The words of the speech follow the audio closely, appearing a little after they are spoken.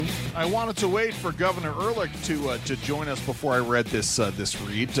I wanted to wait for Governor Ehrlich to join us before I read this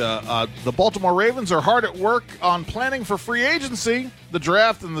read. The Baltimore Ravens are hard at work on planning for free agency, the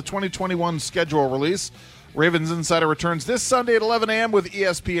draft, and the 2021 schedule release. Ravens Insider returns this Sunday at 11 a.m. with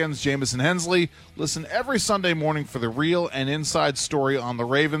ESPN's Jamison Hensley. Listen every Sunday morning for the real and inside story on the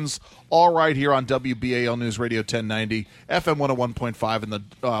Ravens, all right here on WBAL News Radio 1090, FM 101.5, and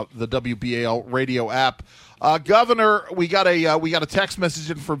the WBAL radio app. Governor, we got a text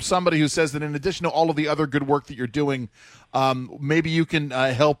message in from somebody who says that in addition to all of the other good work that you're doing, maybe you can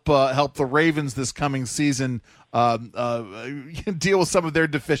help the Ravens this coming season deal with some of their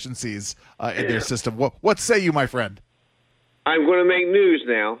deficiencies in their system. What say you, my friend? I'm going to make news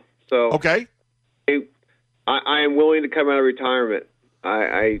now. So okay, I am willing to come out of retirement.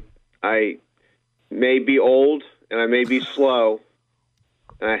 I may be old and I may be slow.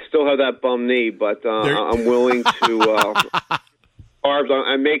 And I still have that bum knee, but I'm willing to. Harbs,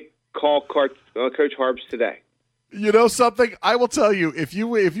 I may call Coach Harbs today. You know something? I will tell you, if you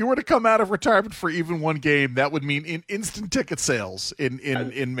were to come out of retirement for even one game, that would mean instant ticket sales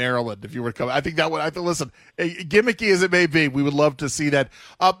in Maryland. If you were to come, I think that would. Listen, gimmicky as it may be, we would love to see that.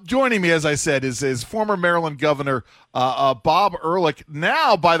 Joining me, as I said, is former Maryland Governor Bob Ehrlich.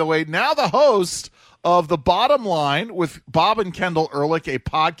 Now, by the way, the host of The Bottom Line with Bob and Kendel Ehrlich, a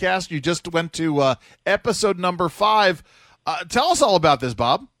podcast. You just went to episode number 5. Tell us all about this,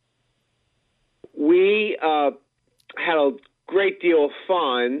 Bob. We had a great deal of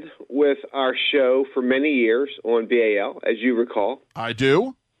fun with our show for many years on BAL, as you recall. I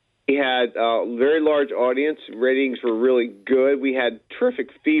do. We had a very large audience. Ratings were really good. We had terrific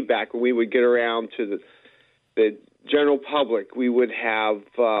feedback when we would get around to the general public. We would have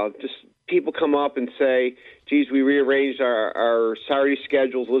just people come up and say, geez, we rearranged our Saturday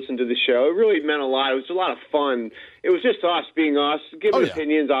schedules, listen to the show. It really meant a lot. It was a lot of fun. It was just us being us, giving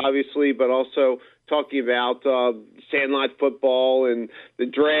opinions, obviously, but also talking about sandlot football and the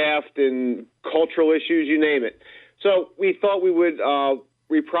draft and cultural issues, you name it. So we thought we would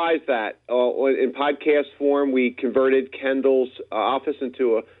reprise that in podcast form. We converted Kendel's office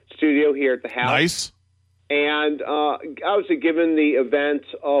into a studio here at the house. Nice. And obviously, given the events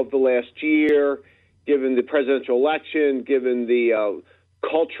of the last year, given the presidential election, given the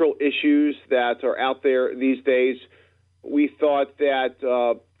cultural issues that are out there these days, we thought that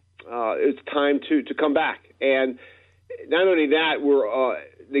it's time to come back. And not only that, we're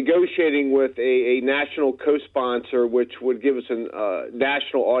negotiating with a national co-sponsor, which would give us a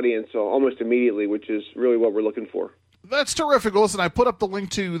national audience almost immediately, which is really what we're looking for. That's terrific. Listen, I put up the link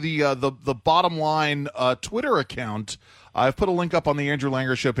to the Bottom Line Twitter account. I've put a link up on the Andrew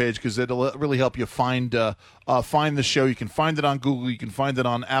Langer Show page because it'll really help you find the show. You can find it on Google. You can find it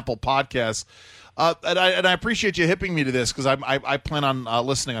on Apple Podcasts. And I appreciate you hipping me to this because I plan on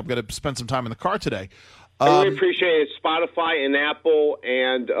listening. I'm going to spend some time in the car today. I really appreciate it. Spotify and Apple,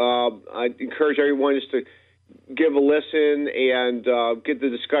 and I encourage everyone just to give a listen and get the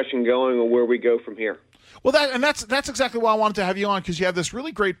discussion going on where we go from here. Well, that's exactly why I wanted to have you on, because you have this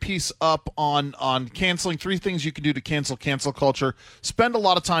really great piece up on canceling 3 things you can do to cancel culture. Spend a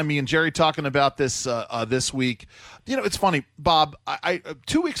lot of time, me and Jerry, talking about this this week. You know, it's funny, Bob. I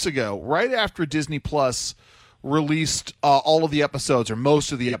 2 weeks ago, right after Disney Plus released all of the episodes or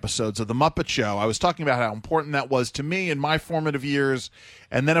most of the episodes of The Muppet Show, I was talking about how important that was to me in my formative years,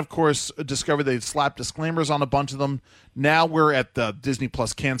 and then, of course, discovered they'd slapped disclaimers on a bunch of them. Now we're at the Disney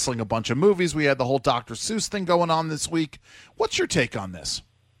Plus canceling a bunch of movies. We had the whole Dr. Seuss thing going on this week. What's your take on this?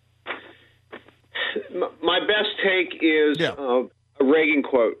 My best take is a Reagan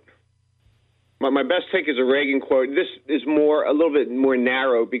quote. My best take is a Reagan quote. This is a little bit more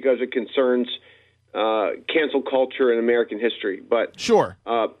narrow because it concerns cancel culture in American history. But sure.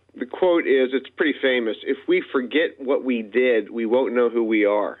 The quote is, it's pretty famous, if we forget what we did, we won't know who we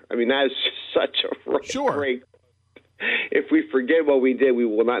are. I mean, that is such a great. If we forget what we did, we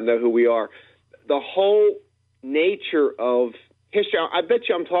will not know who we are. The whole nature of history, I bet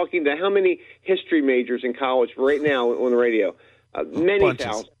you I'm talking to how many history majors in college right now on the radio? Many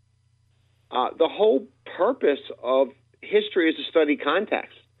thousands. The whole purpose of history is to study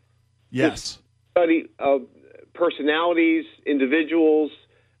context. Yes. Study of personalities, individuals,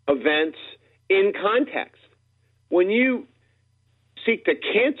 events in context. When you seek to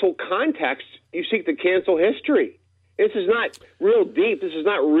cancel context, you seek to cancel history. This is not real deep. This is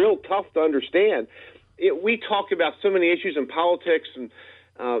not real tough to understand. We talk about so many issues in politics, and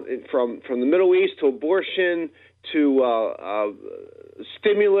from the Middle East to abortion to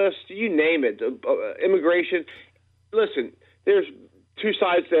stimulus, you name it, immigration. Listen, there's 2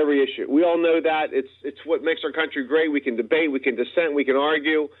 sides to every issue. We all know that. It's what makes our country great. We can debate, we can dissent, we can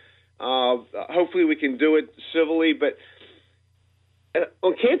argue. Hopefully we can do it civilly, but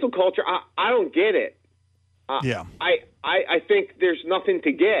on cancel culture, I don't get it. I think there's nothing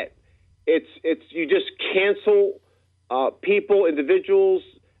to get. It's you just cancel people, individuals,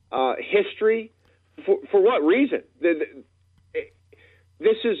 history. For what reason? This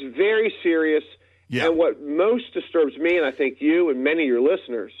is very serious. Yeah. And what most disturbs me, and I think you and many of your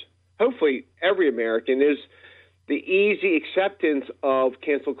listeners, hopefully every American, is the easy acceptance of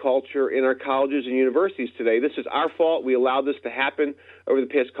cancel culture in our colleges and universities today. This is our fault. We allowed this to happen over the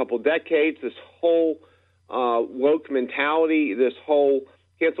past couple of decades. This whole woke mentality, this whole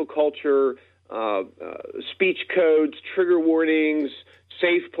cancel culture, speech codes, trigger warnings,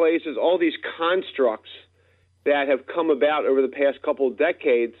 safe places, all these constructs that have come about over the past couple of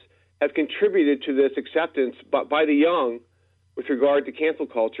decades have contributed to this acceptance by the young with regard to cancel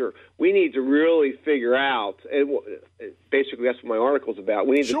culture. We need to really figure out, and basically that's what my article's about,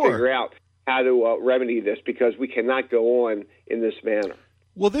 we need to figure out how to remedy this, because we cannot go on in this manner.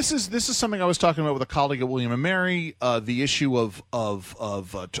 Well, this is something I was talking about with a colleague at William and Mary. The issue of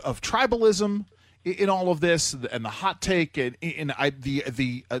tribalism in all of this, and the hot take, and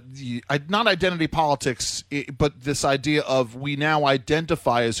not identity politics, but this idea of we now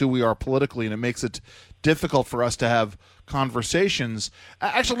identify as who we are politically, and it makes it difficult for us to have conversations.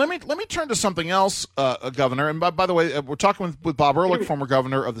 Actually, let me turn to something else, Governor. And by the way, we're talking with Bob Ehrlich, former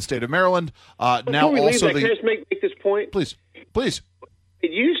governor of the state of Maryland. Now also can I just make this point? Please. It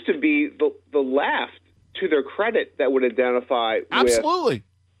used to be the left, to their credit, that would identify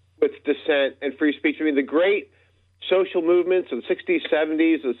with dissent and free speech. I mean, the great social movements of the 60s,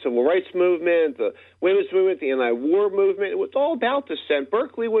 70s, the civil rights movement, the women's movement, the anti-war movement, it was all about dissent.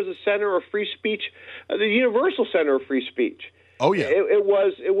 Berkeley was a center of free speech, the universal center of free speech. Oh, yeah. It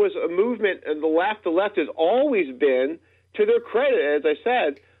was a movement, and the left has always been, to their credit, as I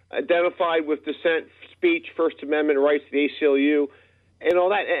said, identified with dissent, speech, First Amendment rights to the ACLU, and all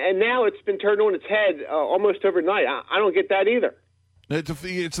that. And now it's been turned on its head almost overnight. I don't get that either.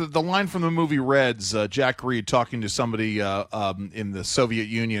 It's the line from the movie Reds, Jack Reed talking to somebody in the Soviet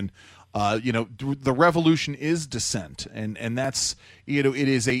Union. The revolution is dissent, and that's it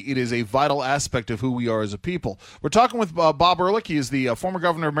is a vital aspect of who we are as a people. We're talking with Bob Ehrlich. He is the former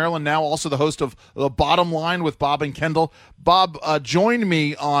governor of Maryland, now also the host of The Bottom Line with Bob and Kendel. Bob joined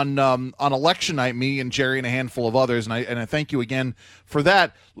me on election night, me and Jerry and a handful of others, and I thank you again for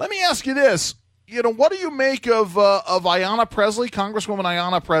that. Let me ask you this. What do you make of Ayanna Pressley, Congresswoman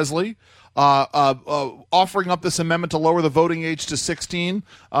Ayanna Pressley, offering up this amendment to lower the voting age to 16?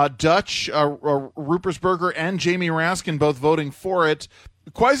 Dutch, Rupersberger, and Jamie Raskin both voting for it.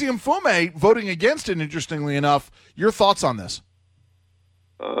 Kwesi Mfume voting against it, interestingly enough. Your thoughts on this?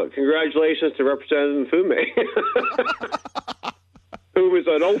 Congratulations to Representative Mfume. Who is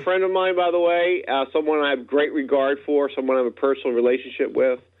an old friend of mine, by the way, someone I have great regard for, someone I have a personal relationship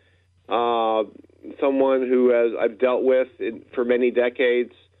with. Someone who I've dealt with for many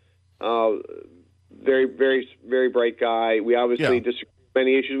decades. Very, very, very bright guy. We obviously disagree on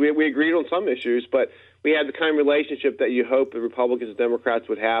many issues. We agreed on some issues, but we had the kind of relationship that you hope the Republicans and Democrats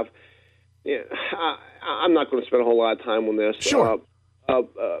would have. Yeah, I'm not going to spend a whole lot of time on this. Sure.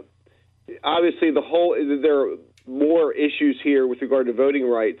 Obviously, there are more issues here with regard to voting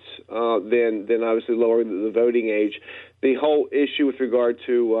rights than obviously lowering the voting age. The whole issue with regard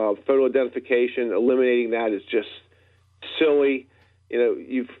to photo identification, eliminating that is just silly.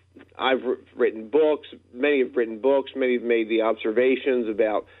 I've written books. Many have written books. Many have made the observations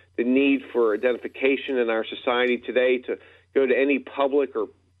about the need for identification in our society today, to go to any public or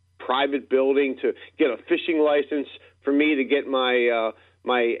private building, to get a fishing license, for me to get my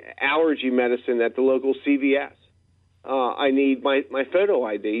allergy medicine at the local CVS. I need my photo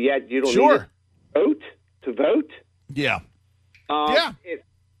ID. Yet you don't need to vote. Yeah.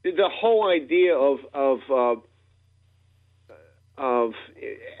 The whole idea of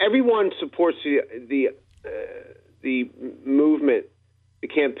everyone supports the movement, the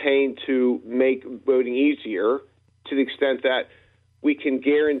campaign to make voting easier, to the extent that we can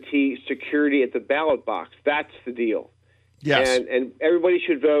guarantee security at the ballot box. That's the deal. Yes. And everybody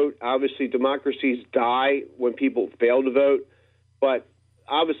should vote. Obviously, democracies die when people fail to vote, but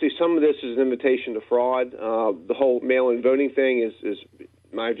obviously some of this is an invitation to fraud. The whole mail-in voting thing is in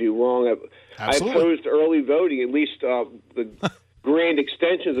my view, wrong. I opposed early voting, at least the grand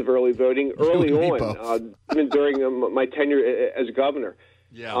extensions of early voting early on, even during my tenure as governor.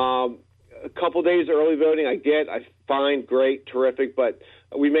 Yeah. A couple days of early voting I find great, terrific, but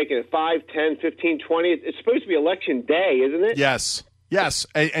we making it 5, 10, 15, 20. It's supposed to be election day, isn't it? Yes.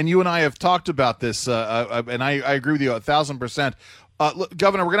 And you and I have talked about this, and I agree with you 1,000%. Look,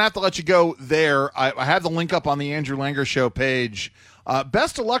 Governor, we're going to have to let you go there. I have the link up on the Andrew Langer Show page.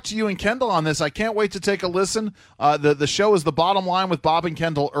 Best of luck to you and Kendel on this. I can't wait to take a listen. The show is The Bottom Line with Bob and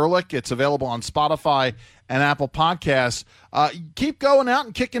Kendel Ehrlich. It's available on Spotify and Apple Podcasts. Keep going out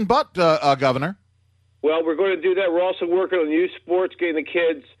and kicking butt, Governor. Well, we're going to do that. We're also working on youth sports, getting the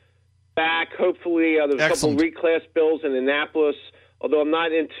kids back. Hopefully, there's a couple reclass bills in Annapolis. Although I'm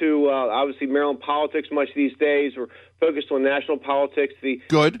not into, obviously, Maryland politics much these days. We're focused on national politics. The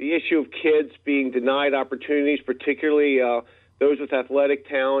issue of kids being denied opportunities, particularly those with athletic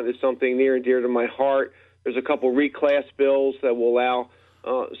talent, is something near and dear to my heart. There's a couple reclass bills that will allow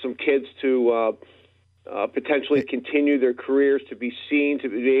some kids to potentially continue their careers, to be seen, to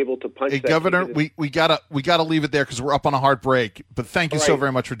be able to punch. Hey, Governor, we gotta leave it there because we're up on a hard break. But thank you so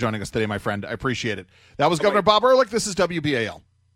very much for joining us today, my friend. I appreciate it. That was Governor Bob Ehrlich. This is WBAL.